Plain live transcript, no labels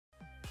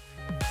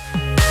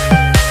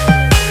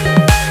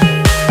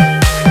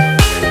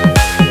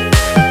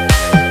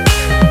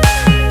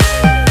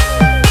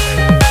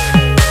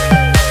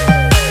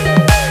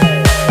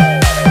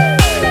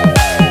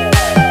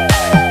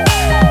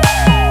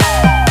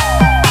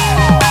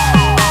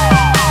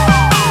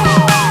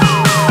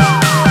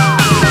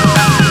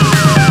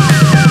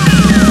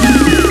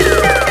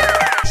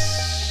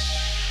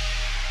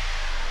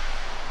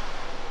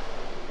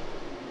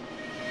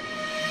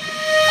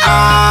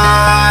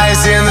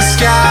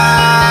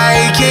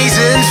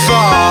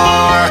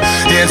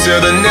into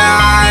the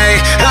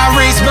night. I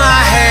raise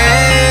my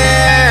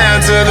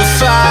hand to the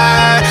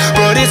fire,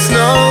 but it's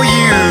no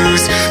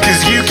use,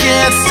 'cause you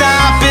can't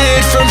stop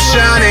it from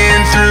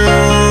shining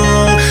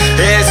through.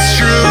 It's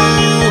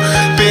true,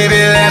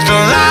 baby, let the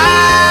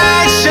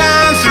light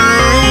shine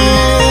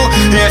through.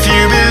 If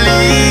you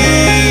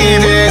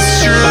believe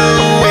it's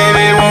true,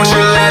 baby, won't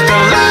you let the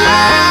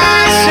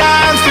light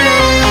shine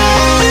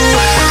through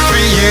for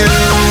you.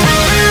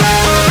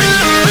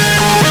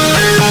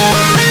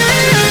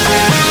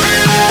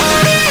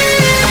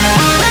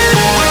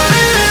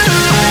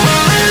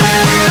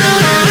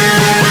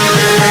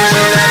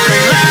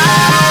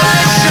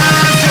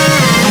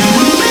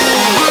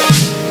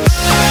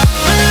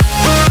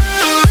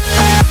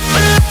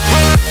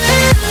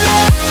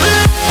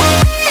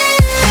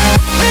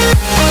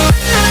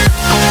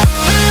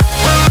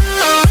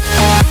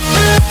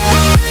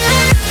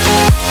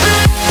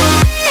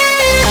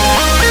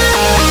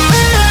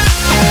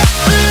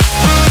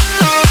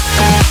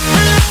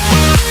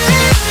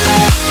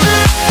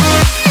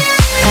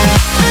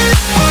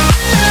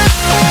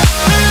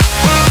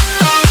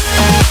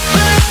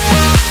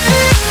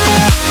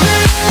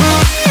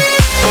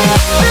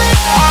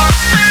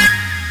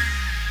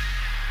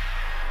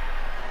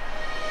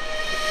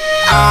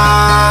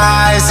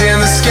 Eyes in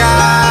the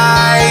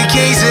sky,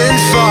 gazing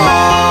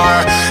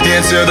far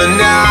into the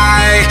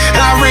night.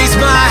 I raise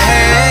my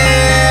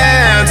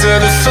hand to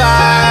the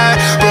fire,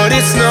 but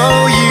it's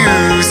no use.